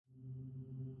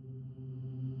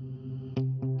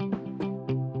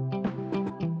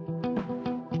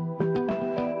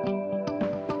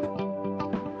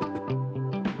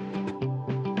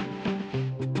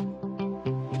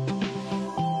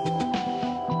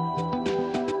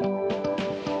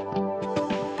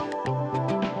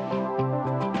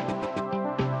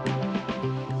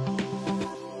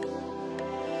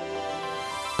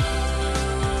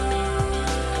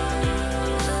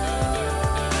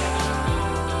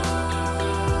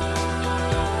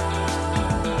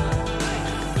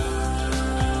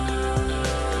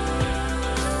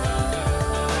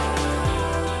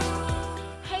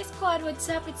What's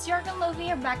up? It's your girl Lovey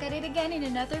here, back at it again in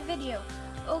another video.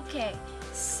 Okay,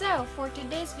 so for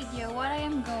today's video, what I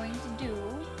am going to do,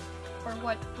 or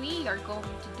what we are going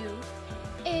to do,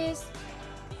 is,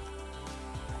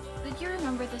 did you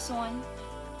remember this one?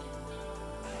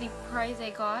 The prize I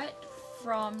got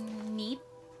from Neat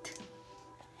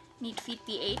Feet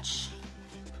PH.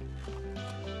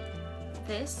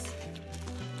 This,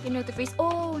 you know, the face.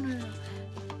 Oh no,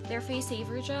 their face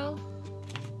saver gel.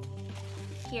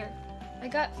 Here, I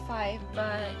got 5,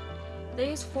 but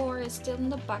these 4 is still in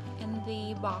the box,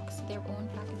 their own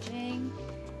packaging,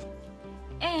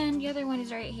 and the other one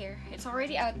is right here. It's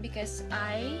already out because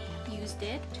I used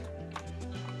it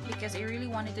because I really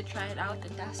wanted to try it out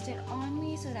and test it on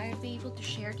me so that I'd be able to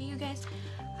share to you guys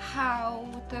how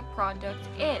the product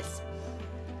is.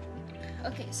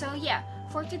 Okay, so yeah,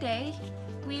 for today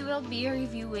we will be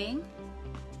reviewing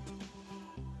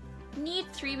Neat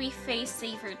 3B Face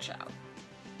Saver Gel.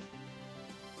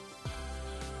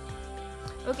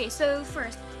 Okay, so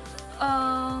first,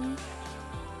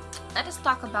 let us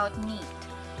talk about Neat.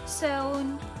 So,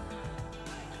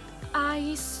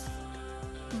 I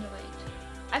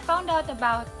found out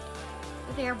about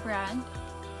their brand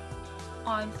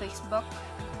on Facebook.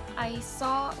 I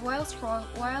saw while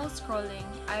scrolling,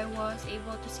 I was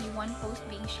able to see one post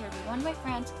being shared by one of my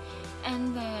friends,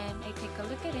 and then I take a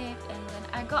look at it, and then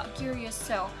I got curious,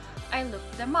 so I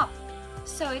looked them up.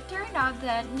 So it turned out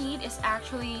that Neat is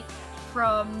actually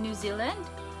from New Zealand,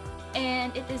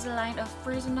 and it is a line of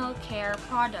personal care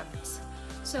products.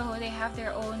 So they have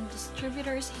their own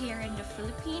distributors here in the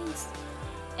Philippines,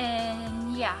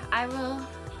 and yeah, I'll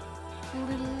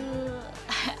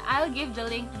give the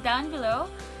link down below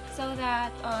so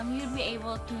that you'd be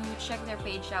able to check their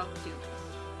page out too.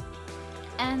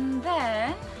 And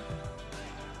then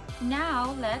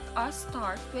now let us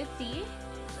start with the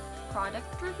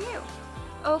product review.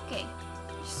 Okay,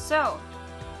 so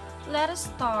let us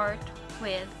start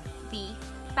with the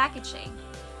packaging.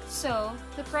 So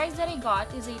the price that I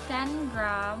got is a 10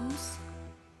 grams.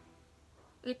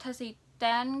 It has a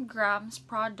 10 grams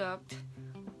product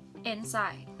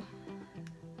inside.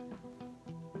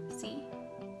 See?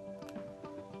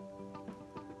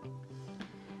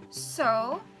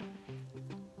 So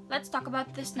let's talk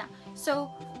about this now. So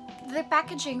the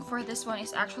packaging for this one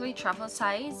is actually travel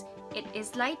size. It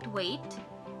is lightweight.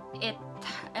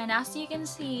 And as you can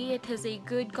see, it has a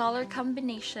good color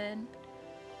combination.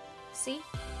 See?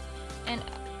 And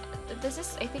this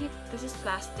is, I think this is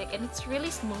plastic, and it's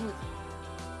really smooth.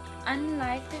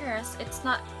 Unlike the rest, it's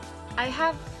not. I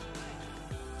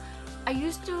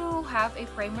used to have a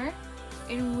primer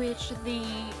in which the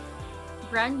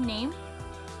brand name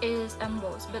is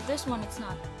embossed, but this one it's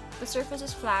not. The surface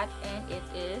is flat and it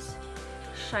is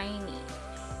shiny.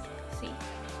 See?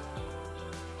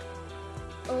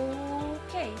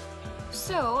 Okay,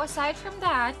 so aside from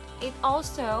that, it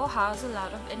also has a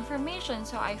lot of information,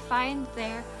 so I find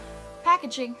their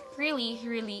packaging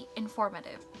really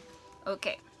informative.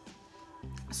 Okay,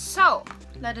 so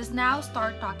let us now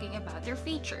start talking about their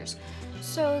features.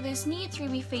 So this Neat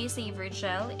 3B Face Saver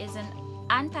Gel is an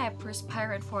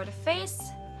antiperspirant for the face,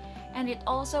 and it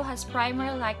also has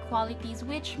primer-like qualities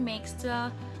which makes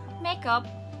the makeup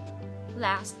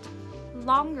last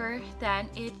longer than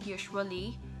it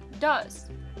usually does.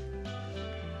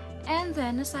 And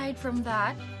then aside from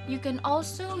that, you can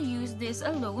also use this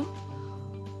alone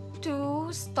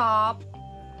to stop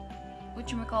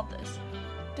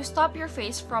to stop your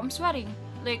face from sweating.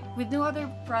 Like with no other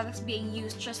products being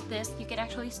used, just this, you can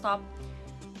actually stop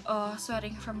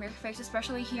sweating from your face,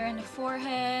 especially here in the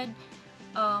forehead,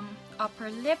 upper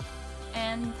lip,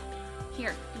 and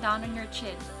here down on your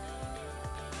chin.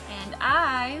 And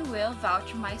I will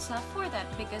vouch myself for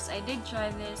that because I did try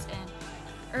this, and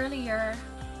earlier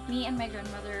me and my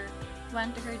grandmother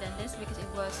went to her dentist because it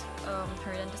was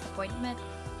her dentist appointment.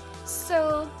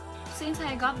 So since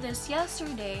I got this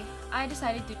yesterday, I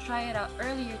decided to try it out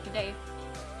earlier today,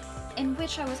 in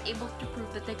which I was able to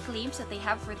prove that the claims that they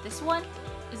have for this one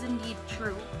is indeed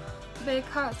true,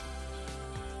 because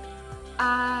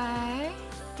I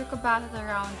took a bath at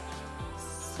around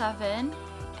 7,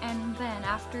 and then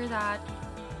after that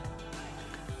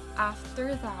I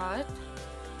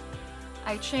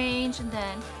changed, and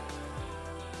then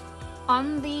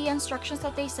on the instructions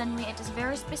that they sent me, it is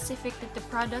very specific that the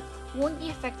product won't be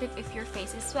effective if your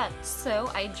face is wet.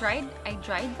 So I dried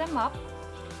them up,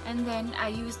 and then I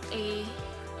used a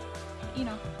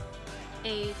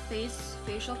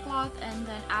facial cloth, and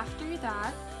then after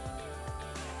that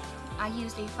I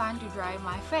used a fan to dry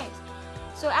my face.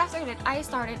 So after that, I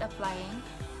started applying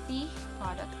the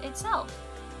product itself,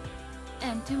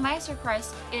 and to my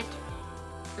surprise, it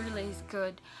really is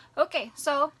good. Okay,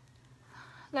 so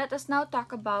let us now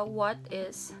talk about what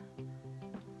is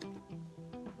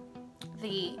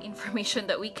the information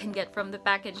that we can get from the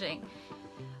packaging.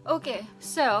 Okay,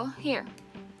 so here,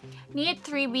 Neat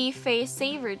 3B Face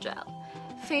Saver Gel,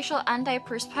 facial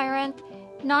antiperspirant,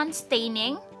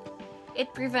 non-staining.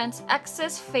 It prevents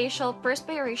excess facial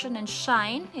perspiration and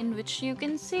shine, in which you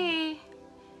can see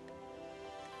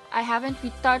I haven't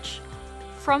retouched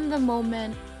from the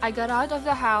moment I got out of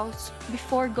the house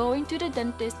before going to the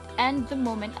dentist and the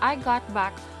moment I got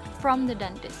back from the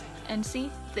dentist. And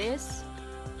see this?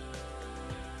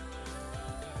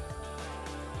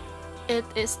 It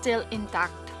is still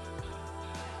intact.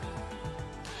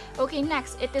 Okay,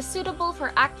 next, it is suitable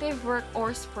for active work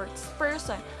or sports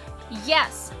person.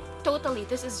 Yes, totally,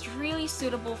 this is really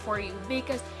suitable for you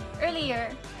because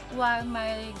earlier, while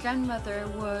my grandmother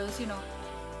was,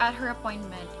 at her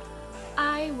appointment,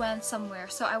 I went somewhere.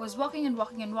 So I was walking and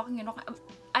walking and walking and walking.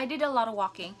 I did a lot of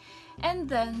walking. And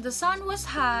then the sun was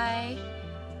high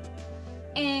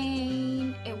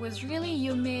and it was really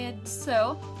humid.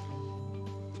 So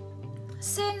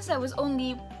since I was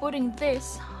only putting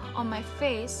this on my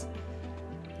face,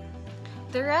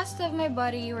 the rest of my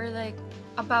body were like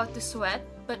about to sweat,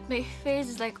 but my face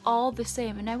is like all the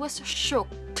same and I was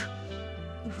shocked,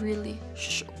 really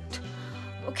shocked.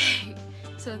 Okay,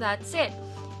 so that's it.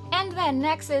 And then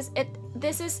next is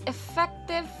this is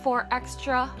effective for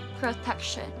extra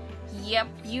protection. Yep,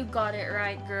 you got it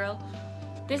right, girl.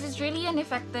 This is really an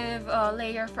effective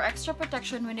layer for extra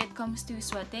protection when it comes to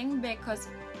sweating, because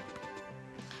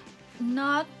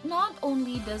not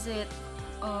only does it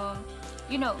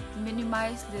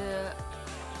minimize the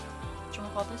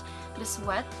the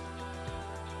sweat,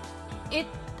 it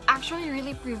actually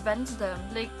really prevents them.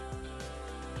 Like,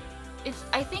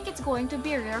 I think it's going to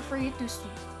be rare for you to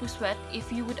sweat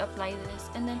if you would apply this.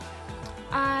 And then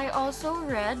I also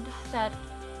read that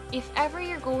if ever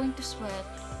you're going to sweat,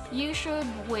 you should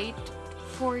wait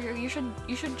for you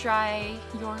should dry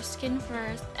your skin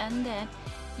first and then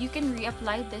you can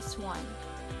reapply this one.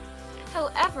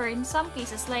 However, in some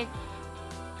cases, like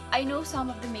I know some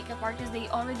of the makeup artists, they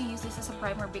already use this as a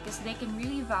primer because they can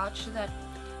really vouch that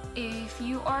if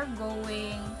you're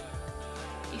going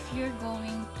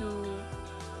to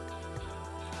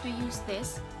use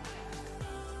this,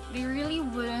 they really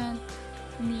wouldn't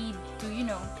need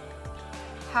to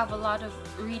have a lot of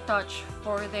retouch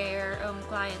for their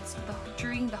clients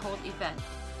during the whole event.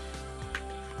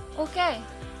 Okay,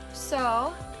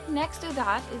 so next to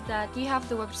that is that you have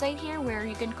the website here where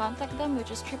you can contact them,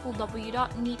 which is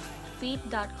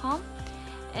www.neatfeet.com,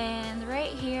 and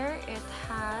right here it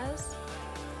has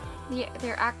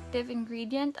their active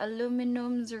ingredient,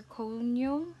 aluminum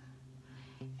zirconium,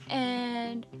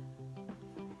 and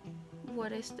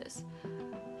what is this?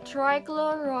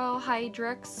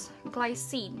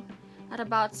 Trichlorohydroxyglycine at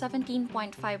about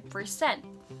 17.5%.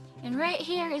 And right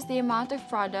here is the amount of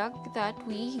product that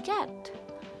we get.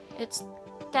 It's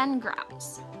 10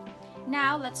 grams.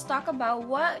 Now let's talk about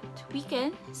what we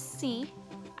can see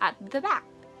at the back.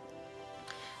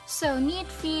 So, Neat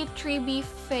Feet 3B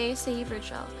Face Saver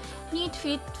Gel. Neat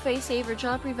Feet Face Saver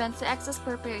Gel prevents the excess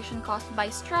perspiration caused by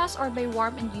stress or by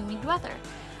warm and humid weather.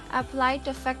 Apply to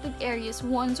affected areas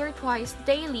once or twice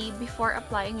daily before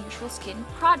applying usual skin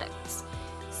products.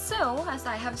 So, as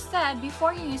I have said,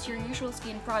 before you use your usual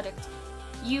skin products,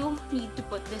 you need to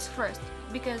put this first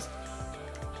because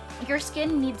your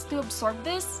skin needs to absorb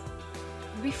this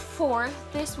before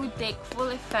this would take full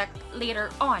effect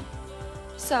later on.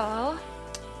 So,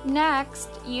 next,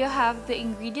 you have the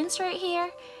ingredients right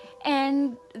here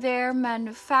and their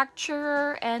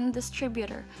manufacturer and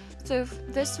distributor. So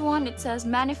this one, it says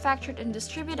manufactured and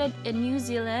distributed in New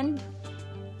Zealand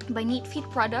by Neat Feet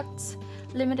Products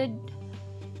Limited.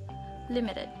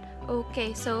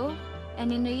 Okay, so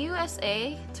and in the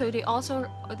USA, so they also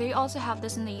have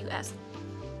this in the US.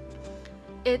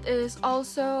 It is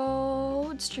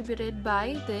also distributed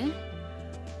by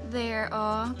their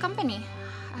company.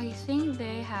 I think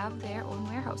they have their own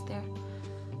warehouse there.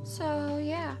 So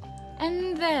yeah.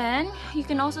 And then you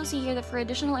can also see here that for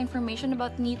additional information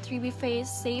about Neat 3B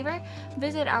Face Saver,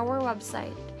 visit our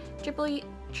website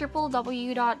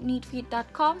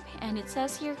www.neatfeet.com, and it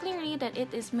says here clearly that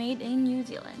it is made in New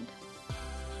Zealand.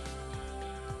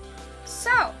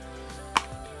 So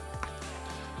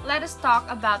let us talk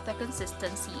about the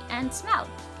consistency and smell.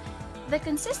 The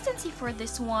consistency for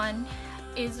this one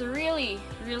is really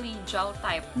gel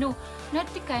type. No, not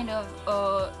the kind of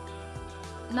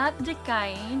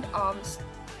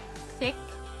thick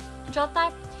gel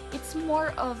type. It's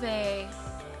more of a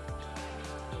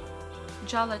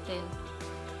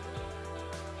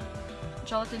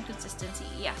gelatin consistency.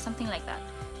 Yeah, something like that.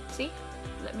 See?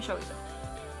 Let me show you.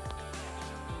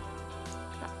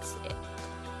 That's it.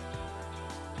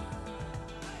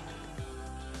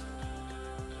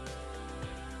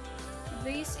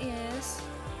 This is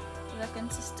the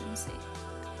consistency.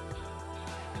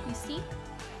 You see?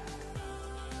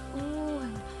 Ooh.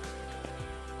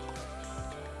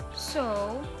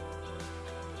 So,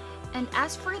 and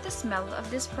as for the smell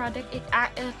of this product, I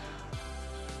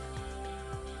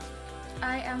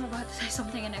am about to say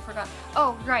something and I forgot.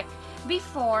 Oh, right.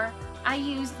 Before,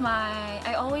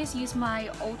 I always use my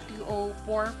O2O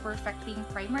Pore Perfecting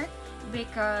Primer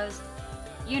because,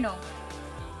 you know,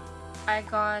 I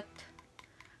got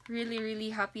really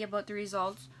happy about the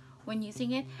results when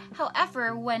using it.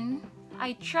 However, when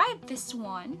I tried this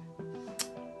one,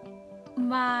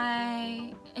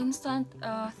 my instant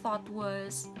thought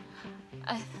was,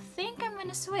 I think I'm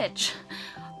gonna switch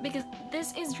because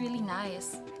this is really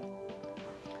nice.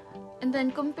 And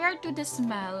then compared to the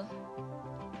smell,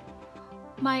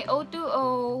 my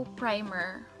O2O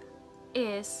primer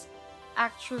is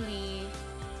actually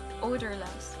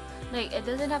odorless. Like, it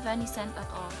doesn't have any scent at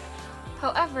all.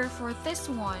 However, for this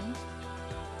one,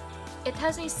 it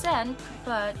has a scent,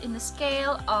 but in the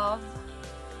scale of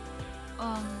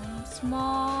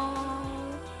small,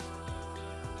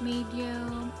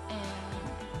 medium, and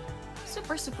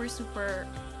super,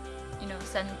 you know,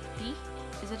 scenty.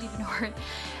 Is it even a word?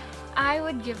 I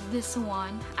would give this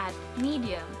one at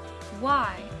medium.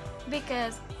 Why?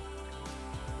 Because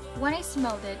when I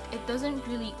smelled it, it doesn't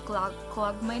really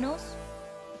clog my nose,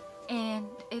 and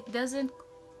it doesn't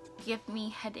give me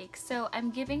headaches. So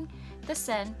I'm giving the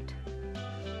scent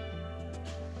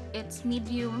its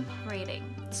medium rating.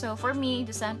 So for me,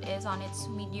 the scent is on its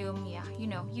medium. Yeah, you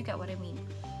know, you get what I mean.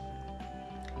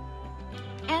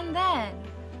 And then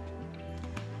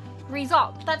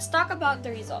result. Let's talk about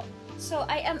the result. So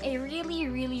I am a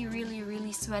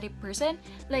really sweaty person.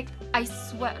 Like, I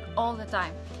sweat all the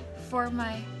time. For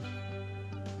my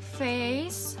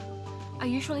face, I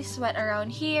usually sweat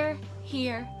around here,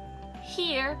 and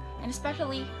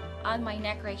especially on my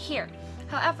neck right here.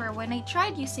 However, when I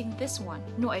tried using this one,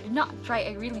 no, I did not try,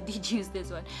 I really did use this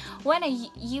one. When I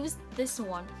used this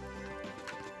one,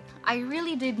 I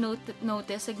really did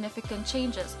notice significant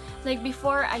changes. Like,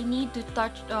 before, I need to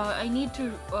touch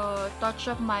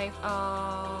up my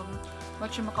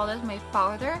my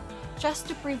powder, just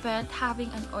to prevent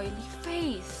having an oily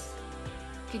face.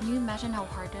 Can you imagine how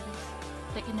hard that is?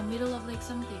 Like, in the middle of like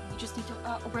something, you just need to,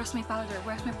 where's my powder?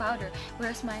 Where's my powder?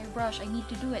 Where's my brush? I need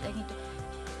to do it.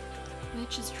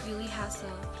 Which is really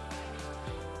hassle.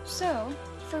 So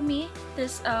for me,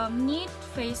 this Neat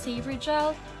Face Saver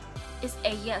Gel is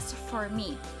a yes for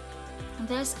me.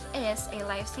 This is a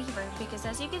lifesaver because,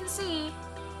 as you can see,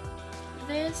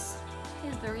 this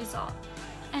is the result.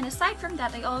 And aside from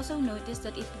that, I also noticed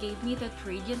that it gave me that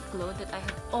radiant glow that I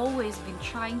have always been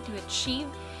trying to achieve.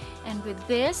 And with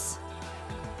this,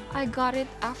 I got it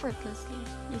effortlessly.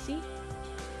 You see?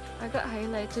 I got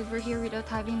highlights over here without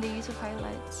having the use of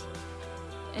highlights.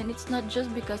 And it's not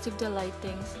just because of the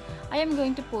lightings. I am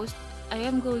going to post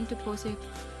a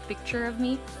picture of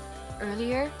me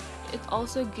earlier. It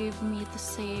also gave me the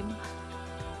same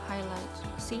highlights.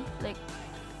 See? Like,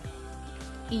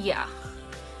 yeah.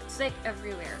 It's like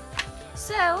everywhere.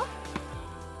 So,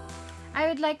 I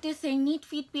would like to thank Neat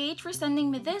Feet PH for sending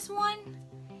me this one.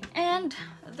 And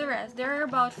the rest. There are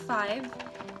about 5.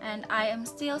 And I am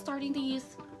still starting to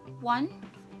use one.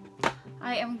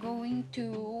 I am going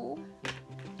to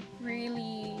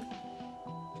really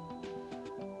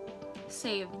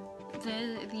save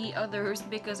the others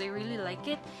because I really like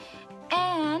it.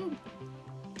 And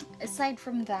aside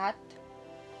from that,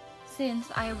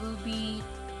 since I will be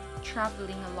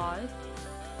traveling a lot,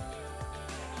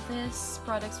 these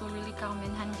products will really come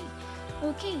in handy.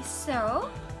 Okay, so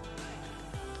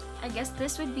I guess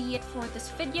this would be it for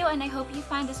this video, and I hope you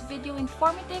find this video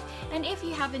informative. And if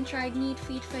you haven't tried Neat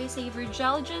Feet Face Saver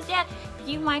Gel just yet,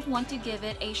 you might want to give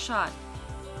it a shot.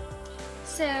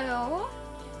 So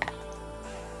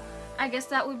I guess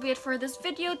that would be it for this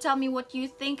video. Tell me what you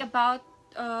think about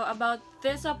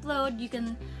this upload. You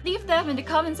can leave them in the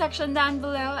comment section down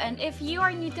below. And if you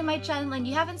are new to my channel and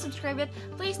you haven't subscribed yet,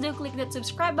 please do click that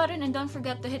subscribe button, and don't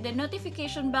forget to hit the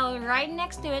notification bell right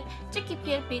next to it to keep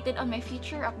you updated on my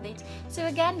future updates. So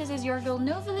again, this is your girl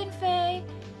Novelyn Faye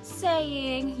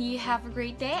saying, you have a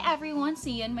great day everyone.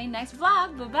 See you in my next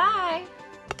vlog. Bye bye.